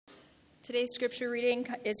Today's scripture reading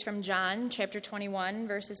is from John chapter 21,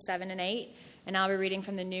 verses 7 and 8, and I'll be reading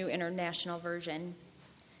from the New International Version.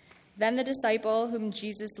 Then the disciple whom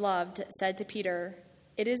Jesus loved said to Peter,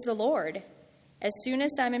 "It is the Lord." As soon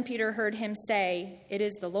as Simon Peter heard him say, "It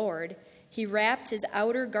is the Lord," he wrapped his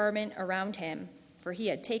outer garment around him, for he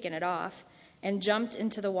had taken it off, and jumped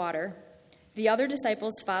into the water. The other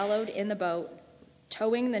disciples followed in the boat,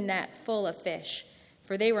 towing the net full of fish,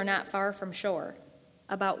 for they were not far from shore,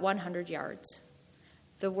 about 100 yards.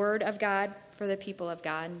 The word of God for the people of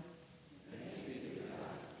God.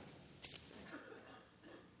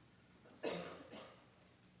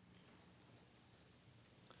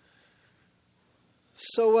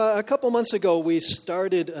 So a couple months ago, we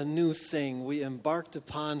started a new thing. We embarked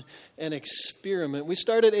upon an experiment. We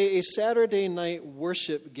started a Saturday night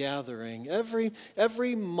worship gathering.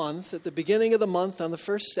 Every month, at the beginning of the month, on the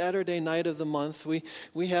first Saturday night of the month,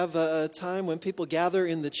 we have a time when people gather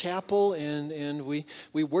in the chapel and we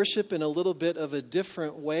worship in a little bit of a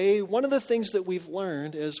different way. One of the things that we've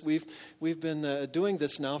learned as we've been doing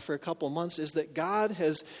this now for a couple months is that God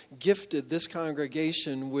has gifted this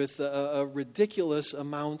congregation with a ridiculous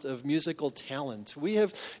amount of musical talent. We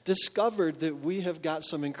have discovered that we have got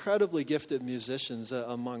some incredibly gifted musicians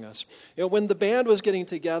among us. You know, when the band was getting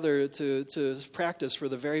together to practice for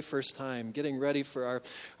the very first time, getting ready for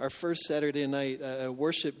our first Saturday night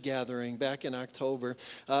worship gathering back in October,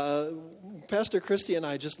 Pastor Christy and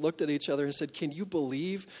I just looked at each other and said, Can you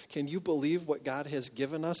believe what God has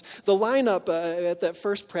given us? The lineup at that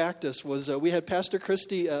first practice was we had Pastor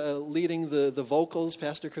Christy leading the vocals.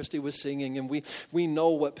 Pastor Christy was singing, and we know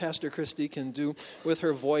what Pastor Christy can do with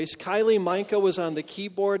her voice. Kylie Micah was on the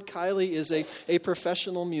keyboard. Kylie is a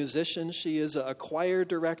professional musician. She is a choir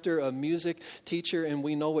director, a music teacher, and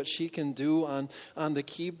we know what she can do on the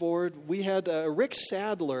keyboard. We had Rick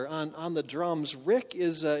Sadler on the drums. Rick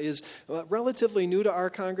is relatively new to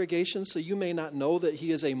our congregation, so you may not know that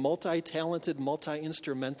he is a multi-talented,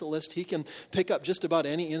 multi-instrumentalist. He can pick up just about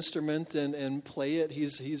any instrument and play it.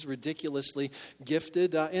 He's ridiculously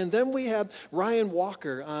gifted. And then we have Ryan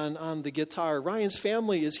Walker on the guitar. Ryan's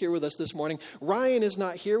family is here with us this morning. Ryan is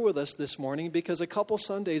not here with us this morning because a couple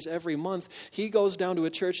Sundays every month he goes down to a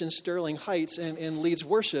church in Sterling Heights and leads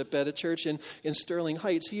worship at a church in Sterling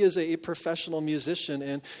Heights. He is a professional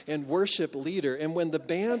musician and worship leader. And when the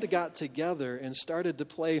band got together and started to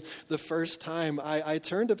play the first time, I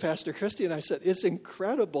turned to Pastor Christy and I said, it's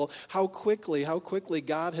incredible how quickly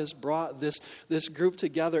God has brought this group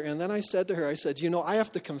together. And then I said to her, I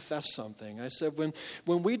have to confess something. I said,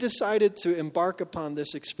 when we decided to embark upon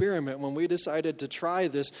this experiment, when we decided to try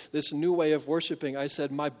this new way of worshiping, I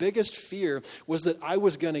said, my biggest fear was that I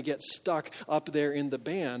was going to get stuck up there in the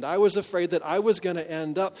band. I was afraid that I was going to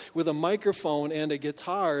end up with a microphone and a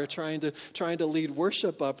guitar trying to lead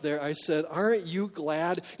worship up there. I said, aren't you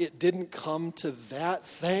glad it didn't come to that?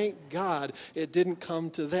 Thank God it didn't come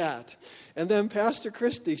to that. And then Pastor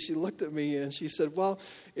Christy, she looked at me and she said, well,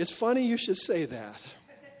 it's funny you should say that.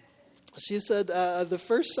 She said the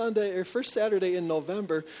first Saturday in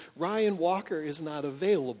November, Ryan Walker is not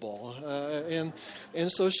available.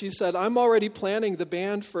 And so she said, I'm already planning the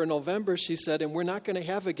band for November, she said, and we're not going to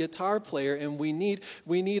have a guitar player, and we need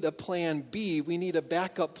a plan B. We need a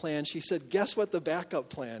backup plan. She said, guess what the backup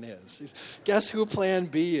plan is? Guess who plan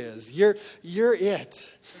B is? You're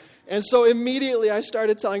it. And so immediately I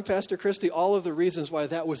started telling Pastor Christy all of the reasons why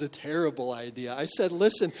that was a terrible idea. I said,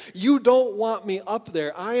 listen, you don't want me up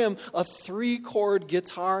there. I am a 3-chord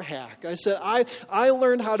guitar hack. I said, I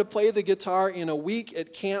learned how to play the guitar in a week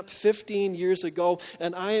at camp 15 years ago,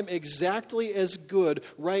 and I am exactly as good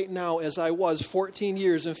right now as I was 14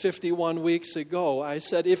 years and 51 weeks ago. I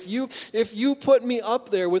said, if you put me up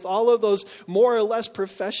there with all of those more or less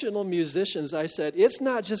professional musicians, I said, it's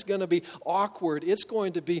not just going to be awkward. It's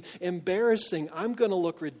going to be embarrassing. I'm going to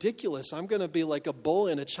look ridiculous. I'm going to be like a bull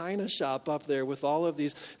in a china shop up there with all of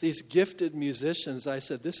these gifted musicians. I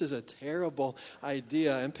said, this is a terrible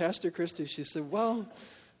idea. And Pastor Christy, she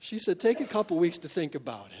said, take a couple weeks to think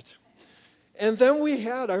about it. And then we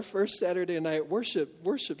had our first Saturday night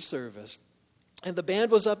worship service. And the band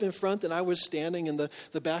was up in front, and I was standing in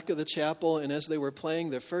the back of the chapel, and as they were playing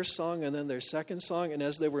their first song and then their second song, and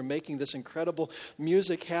as they were making this incredible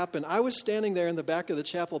music happen, I was standing there in the back of the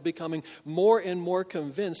chapel becoming more and more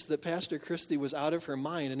convinced that Pastor Christy was out of her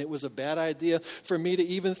mind, and it was a bad idea for me to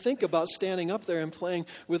even think about standing up there and playing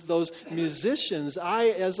with those musicians.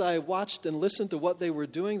 As I watched and listened to what they were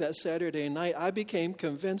doing that Saturday night, I became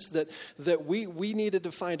convinced that we needed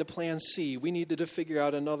to find a plan C. We needed to figure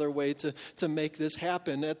out another way to make make this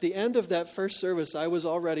happen. At the end of that first service, I was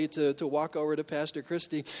all ready to walk over to Pastor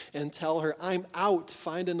Christy and tell her, I'm out.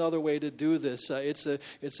 Find another way to do this. It's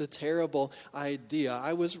a terrible idea.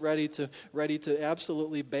 I was ready to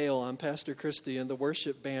absolutely bail on Pastor Christy and the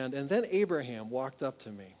worship band. And then Abraham walked up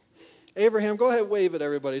to me. Abraham, go ahead, wave at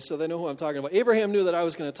everybody so they know who I'm talking about. Abraham knew that I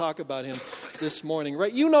was going to talk about him this morning,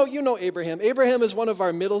 right? You know Abraham. Abraham is one of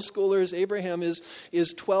our middle schoolers. Abraham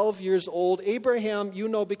is 12 years old. Abraham, you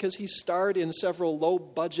know, because he starred in several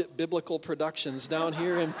low-budget biblical productions down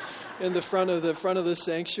here in the front of the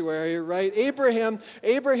sanctuary, right? Abraham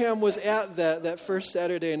was at that first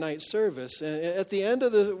Saturday night service. And at the end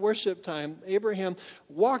of the worship time, Abraham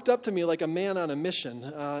walked up to me like a man on a mission,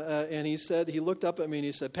 and he looked up at me and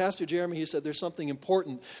he said, Pastor Jeremy, he said, there's something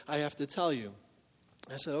important I have to tell you.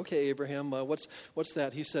 I said, okay, Abraham, what's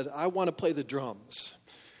that? He said, I want to play the drums.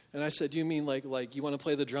 And I said, you mean like you want to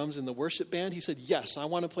play the drums in the worship band? He said, yes, I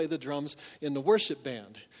want to play the drums in the worship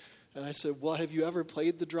band. And I said, well, have you ever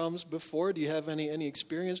played the drums before? Do you have any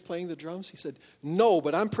experience playing the drums? He said, no,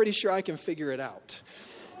 but I'm pretty sure I can figure it out.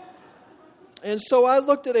 And so I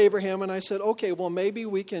looked at Abraham and I said, okay, well, maybe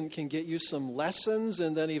we can get you some lessons,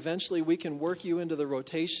 and then eventually we can work you into the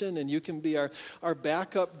rotation and you can be our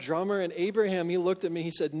backup drummer. And Abraham, he looked at me,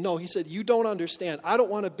 he said, no, he said, you don't understand. I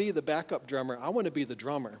don't want to be the backup drummer. I want to be the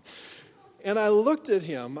drummer. And I looked at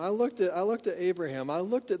him. I looked at Abraham. I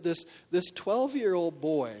looked at this 12-year-old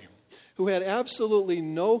boy who had absolutely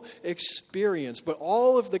no experience, but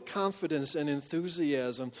all of the confidence and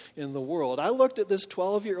enthusiasm in the world. I looked at this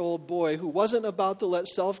 12-year-old boy who wasn't about to let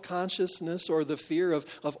self-consciousness or the fear of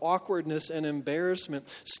awkwardness and embarrassment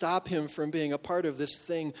stop him from being a part of this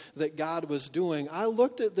thing that God was doing. I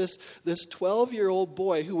looked at this 12-year-old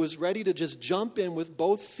boy who was ready to just jump in with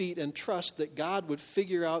both feet and trust that God would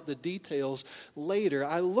figure out the details later.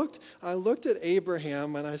 I looked at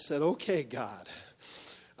Abraham and I said, okay, God,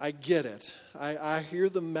 I get it. I hear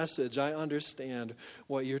the message. I understand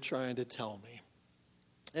what you're trying to tell me.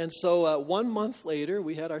 And so 1 month later,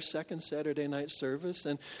 we had our second Saturday night service,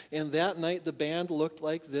 and that night the band looked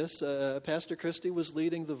like this. Pastor Christy was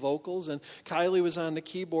leading the vocals, and Kylie was on the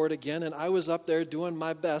keyboard again, and I was up there doing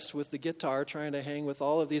my best with the guitar, trying to hang with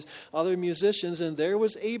all of these other musicians, and there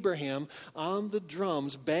was Abraham on the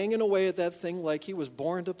drums, banging away at that thing like he was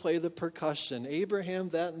born to play the percussion. Abraham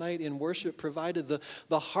that night in worship provided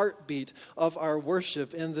the heartbeat of our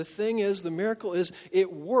worship, and the thing is, the miracle is,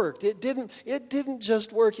 it worked. It didn't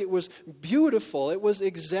just work. It was beautiful. It was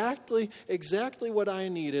exactly what I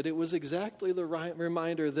needed. It was exactly the right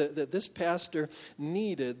reminder that this pastor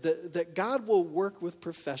needed, that God will work with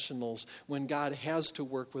professionals when God has to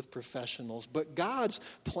work with professionals. But God's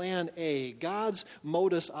plan A, God's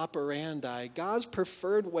modus operandi, God's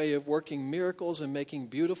preferred way of working miracles and making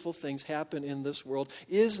beautiful things happen in this world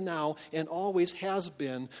is now and always has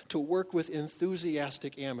been to work with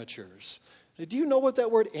enthusiastic amateurs. Do you know what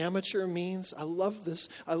that word amateur means? I love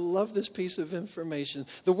this piece of information.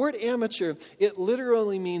 The word amateur, it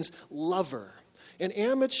literally means lover. An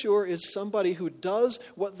amateur is somebody who does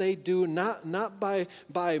what they do not by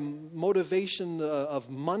motivation of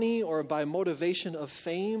money or by motivation of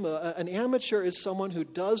fame. An amateur is someone who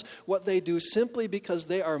does what they do simply because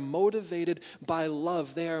they are motivated by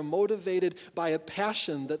love. They are motivated by a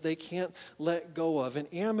passion that they can't let go of. An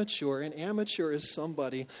amateur is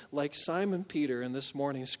somebody like Simon Peter in this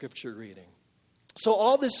morning's scripture reading. So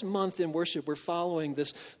all this month in worship, we're following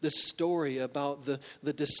this story about the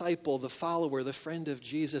disciple, the follower, the friend of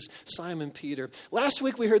Jesus, Simon Peter. Last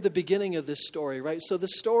week we heard the beginning of this story, right? So the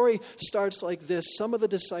story starts like this. Some of the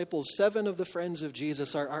disciples, 7 of the friends of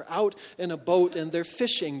Jesus, are out in a boat and they're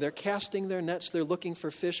fishing. They're casting their nets. They're looking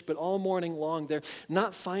for fish, but all morning long they're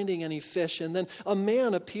not finding any fish. And then a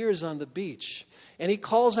man appears on the beach. And he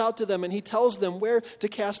calls out to them and he tells them where to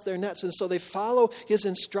cast their nets. And so they follow his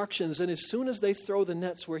instructions. And as soon as they throw the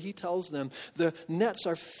nets where he tells them, the nets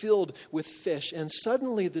are filled with fish. And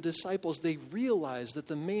suddenly the disciples, they realize that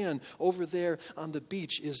the man over there on the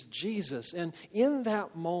beach is Jesus. And in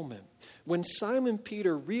that moment, when Simon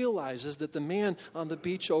Peter realizes that the man on the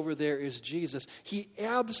beach over there is Jesus, he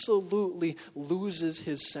absolutely loses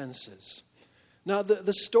his senses. Now,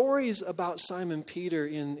 the stories about Simon Peter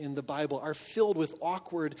in the Bible are filled with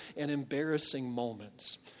awkward and embarrassing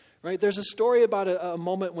moments, right? There's a story about a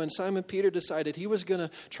moment when Simon Peter decided he was going to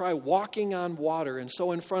try walking on water. And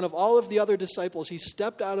so in front of all of the other disciples, he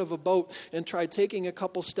stepped out of a boat and tried taking a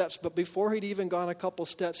couple steps. But before he'd even gone a couple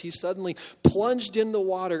steps, he suddenly plunged in the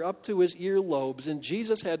water up to his earlobes. And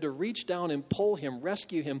Jesus had to reach down and pull him,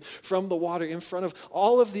 rescue him from the water in front of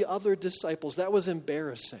all of the other disciples. That was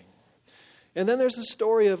embarrassing. And then there's the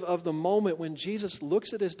story of the moment when Jesus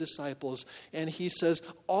looks at his disciples and he says,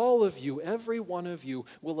 all of you, every one of you,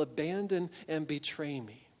 will abandon and betray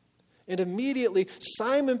me. And immediately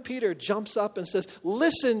Simon Peter jumps up and says,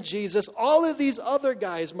 listen, Jesus, all of these other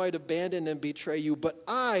guys might abandon and betray you, but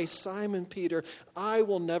I, Simon Peter, I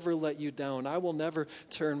will never let you down. I will never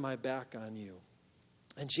turn my back on you.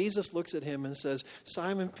 And Jesus looks at him and says,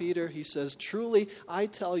 Simon Peter, he says, truly I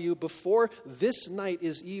tell you, before this night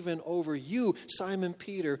is even over, you, Simon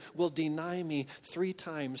Peter, will deny me 3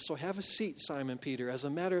 times. So have a seat, Simon Peter. As a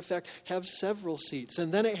matter of fact, have several seats.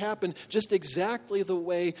 And then it happened just exactly the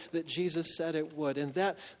way that Jesus said it would. And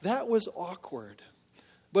that was awkward.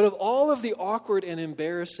 But of all of the awkward and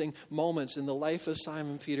embarrassing moments in the life of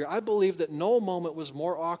Simon Peter, I believe that no moment was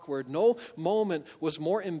more awkward, no moment was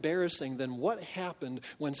more embarrassing than what happened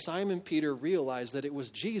when Simon Peter realized that it was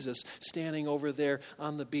Jesus standing over there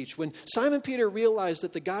on the beach. When Simon Peter realized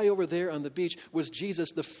that the guy over there on the beach was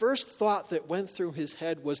Jesus, the first thought that went through his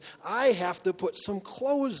head was, I have to put some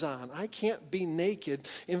clothes on. I can't be naked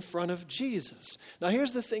in front of Jesus. Now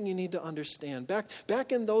here's the thing you need to understand.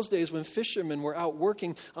 Back in those days when fishermen were out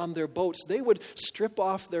working on their boats, they would strip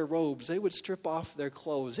off their robes. They would strip off their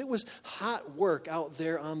clothes. It was hot work out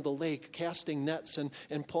there on the lake, casting nets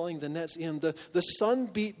and pulling the nets in. The sun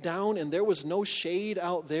beat down and there was no shade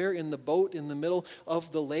out there in the boat in the middle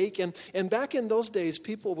of the lake. And back in those days,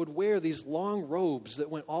 people would wear these long robes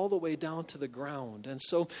that went all the way down to the ground. And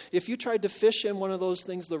so if you tried to fish in one of those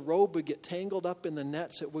things, the robe would get tangled up in the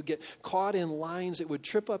nets. It would get caught in lines. It would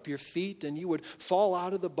trip up your feet and you would fall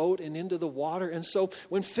out of the boat and into the water. And so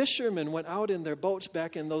when fishermen went out in their boats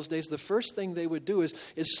back in those days, the first thing they would do is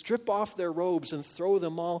strip off their robes and throw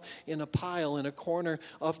them all in a pile in a corner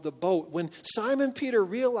of the boat. When Simon Peter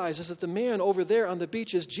realizes that the man over there on the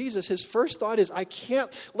beach is Jesus, his first thought is, I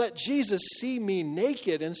can't let Jesus see me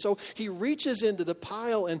naked. And so he reaches into the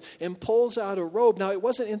pile and pulls out a robe. Now, it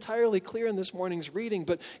wasn't entirely clear in this morning's reading,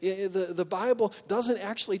 but the Bible doesn't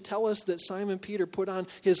actually tell us that Simon Peter put on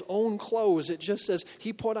his own clothes. It just says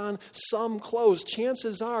he put on some clothes. Chances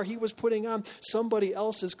are he was putting on somebody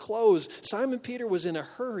else's clothes. Simon Peter was in a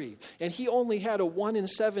hurry, and he only had a 1 in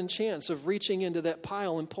 7 chance of reaching into that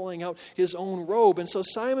pile and pulling out his own robe. And so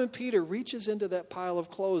Simon Peter reaches into that pile of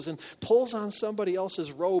clothes and pulls on somebody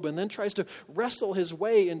else's robe and then tries to wrestle his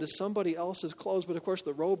way into somebody else's clothes. But of course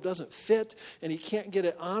the robe doesn't fit and he can't get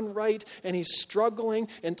it on right and he's struggling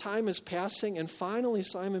and time is passing. And finally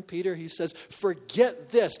Simon Peter, he says, forget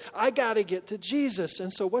this. I got to get to Jesus.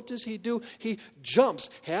 And so what does he do? He jumps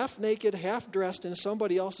half naked, half dressed in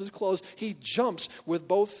somebody else's clothes. He jumps with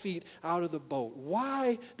both feet out of the boat.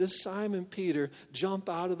 Why does Simon Peter jump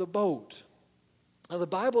out of the boat? Now, the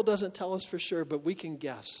Bible doesn't tell us for sure, but we can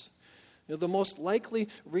guess. The most likely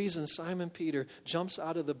reason Simon Peter jumps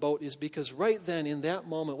out of the boat is because right then, in that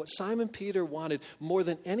moment, what Simon Peter wanted more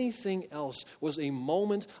than anything else was a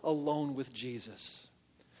moment alone with Jesus.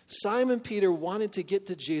 Simon Peter wanted to get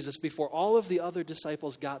to Jesus before all of the other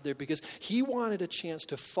disciples got there because he wanted a chance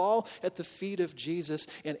to fall at the feet of Jesus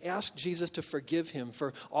and ask Jesus to forgive him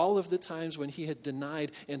for all of the times when he had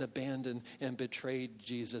denied and abandoned and betrayed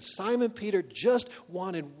Jesus. Simon Peter just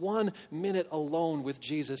wanted 1 minute alone with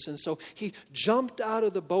Jesus. And so he jumped out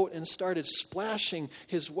of the boat and started splashing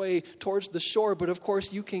his way towards the shore. But of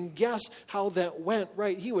course, you can guess how that went,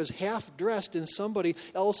 right? He was half dressed in somebody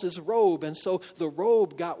else's robe. And so the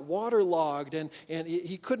robe got waterlogged and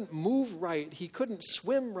he couldn't move right. He couldn't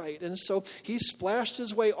swim right. And so he splashed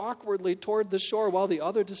his way awkwardly toward the shore while the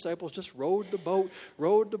other disciples just rowed the boat.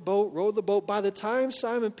 By the time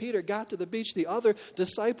Simon Peter got to the beach, the other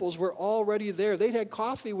disciples were already there. They'd had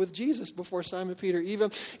coffee with Jesus before Simon Peter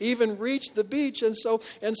even reached the beach. And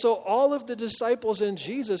so all of the disciples and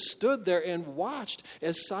Jesus stood there and watched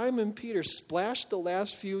as Simon Peter splashed the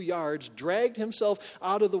last few yards, dragged himself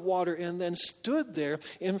out of the water, and then stood there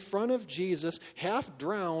in front of Jesus, half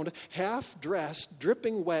drowned, half dressed,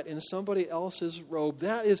 dripping wet in somebody else's robe.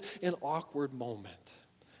 That is an awkward moment.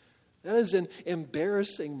 That is an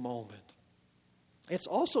embarrassing moment. It's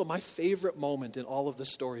also my favorite moment in all of the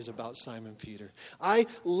stories about Simon Peter. I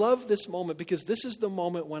love this moment because this is the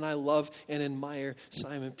moment when I love and admire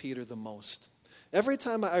Simon Peter the most. Every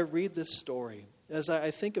time I read this story, as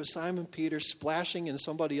I think of Simon Peter splashing in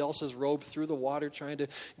somebody else's robe through the water trying to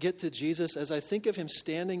get to Jesus, as I think of him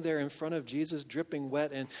standing there in front of Jesus dripping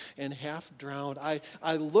wet and half drowned,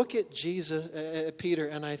 I look at Peter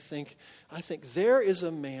and I think there is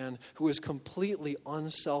a man who is completely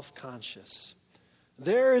unselfconscious.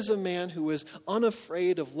 There is a man who is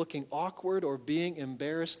unafraid of looking awkward or being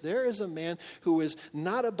embarrassed. There is a man who is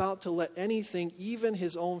not about to let anything, even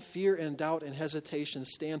his own fear and doubt and hesitation,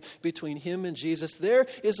 stand between him and Jesus. There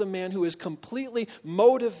is a man who is completely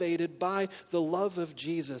motivated by the love of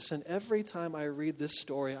Jesus. And every time I read this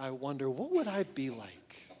story, I wonder, what would I be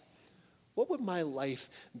like? What would my life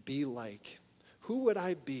be like? Who would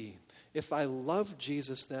I be if I loved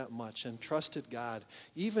Jesus that much and trusted God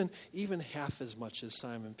even half as much as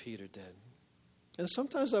Simon Peter did? And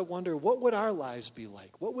sometimes I wonder, what would our lives be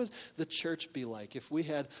like? What would the church be like if we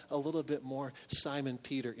had a little bit more Simon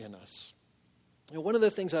Peter in us? And one of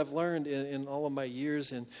the things I've learned in all of my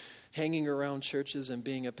years in hanging around churches and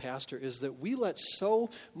being a pastor is that we let so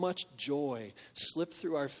much joy slip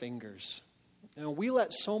through our fingers. And we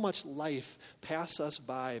let so much life pass us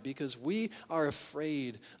by because we are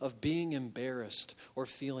afraid of being embarrassed or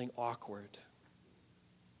feeling awkward.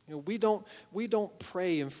 You know, we don't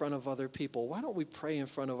pray in front of other people. Why don't we pray in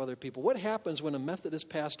front of other people? What happens when a Methodist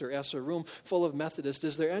pastor asks a room full of Methodists,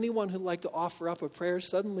 is there anyone who'd like to offer up a prayer?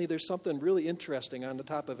 Suddenly there's something really interesting on the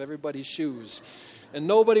top of everybody's shoes. And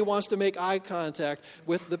nobody wants to make eye contact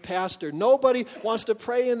with the pastor. Nobody wants to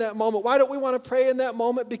pray in that moment. Why don't we want to pray in that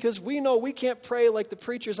moment? Because we know we can't pray like the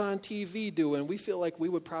preachers on TV do, and we feel like we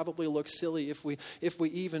would probably look silly if we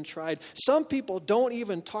even tried. Some people don't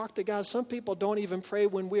even talk to God. Some people don't even pray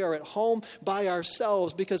when we are at home by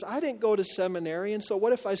ourselves, because I didn't go to seminary, and so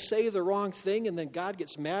what if I say the wrong thing and then God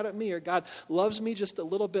gets mad at me or God loves me just a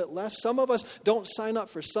little bit less? Some of us don't sign up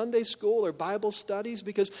for Sunday school or Bible studies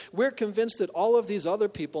because we're convinced that all of these other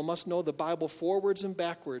people must know the Bible forwards and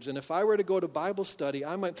backwards. And if I were to go to Bible study,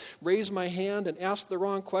 I might raise my hand and ask the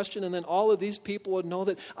wrong question, and then all of these people would know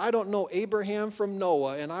that I don't know Abraham from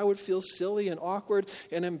Noah, and I would feel silly and awkward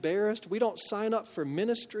and embarrassed. We don't sign up for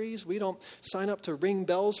ministries. We don't sign up to ring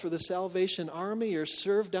bells for the Salvation Army or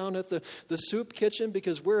serve down at the soup kitchen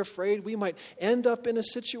because we're afraid we might end up in a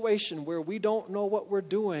situation where we don't know what we're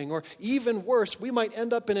doing. Or even worse, we might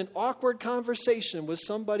end up in an awkward conversation with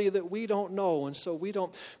somebody that we don't know, and so we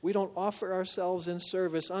don't offer ourselves in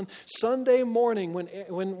service. On Sunday morning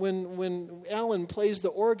when Alan plays the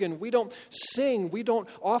organ, we don't sing. We don't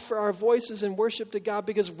offer our voices in worship to God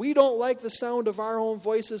because we don't like the sound of our own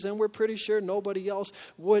voices, and we're pretty sure nobody else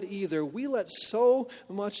would either. We let so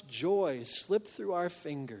much joy slip through our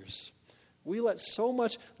fingers. We let so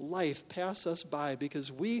much life pass us by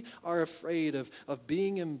because we are afraid of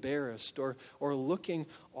being embarrassed or looking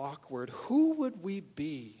awkward. Who would we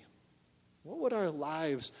be? What would our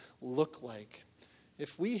lives look like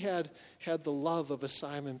if we had the love of a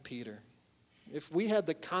Simon Peter? If we had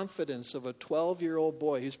the confidence of a 12-year-old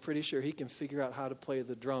boy who's pretty sure he can figure out how to play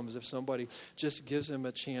the drums if somebody just gives him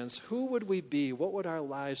a chance? Who would we be? What would our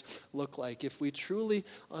lives look like if we truly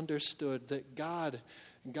understood that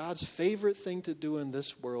God's favorite thing to do in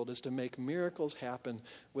this world is to make miracles happen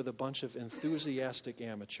with a bunch of enthusiastic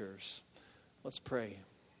amateurs? Let's pray.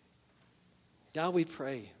 God, we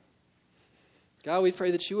pray. God, we pray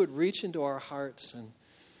that you would reach into our hearts and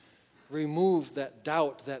remove that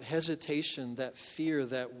doubt, that hesitation, that fear,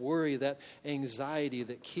 that worry, that anxiety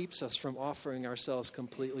that keeps us from offering ourselves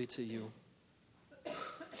completely to you.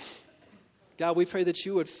 God, we pray that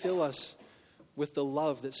you would fill us with the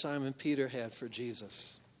love that Simon Peter had for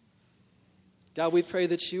Jesus. God, we pray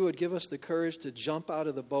that you would give us the courage to jump out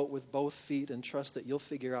of the boat with both feet and trust that you'll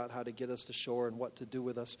figure out how to get us to shore and what to do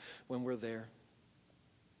with us when we're there.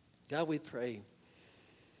 God, we pray.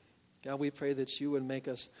 God, we pray that you would make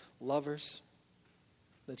us lovers,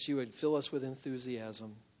 that you would fill us with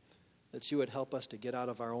enthusiasm, that you would help us to get out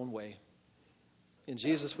of our own way. In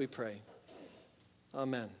Jesus we pray.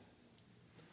 Amen.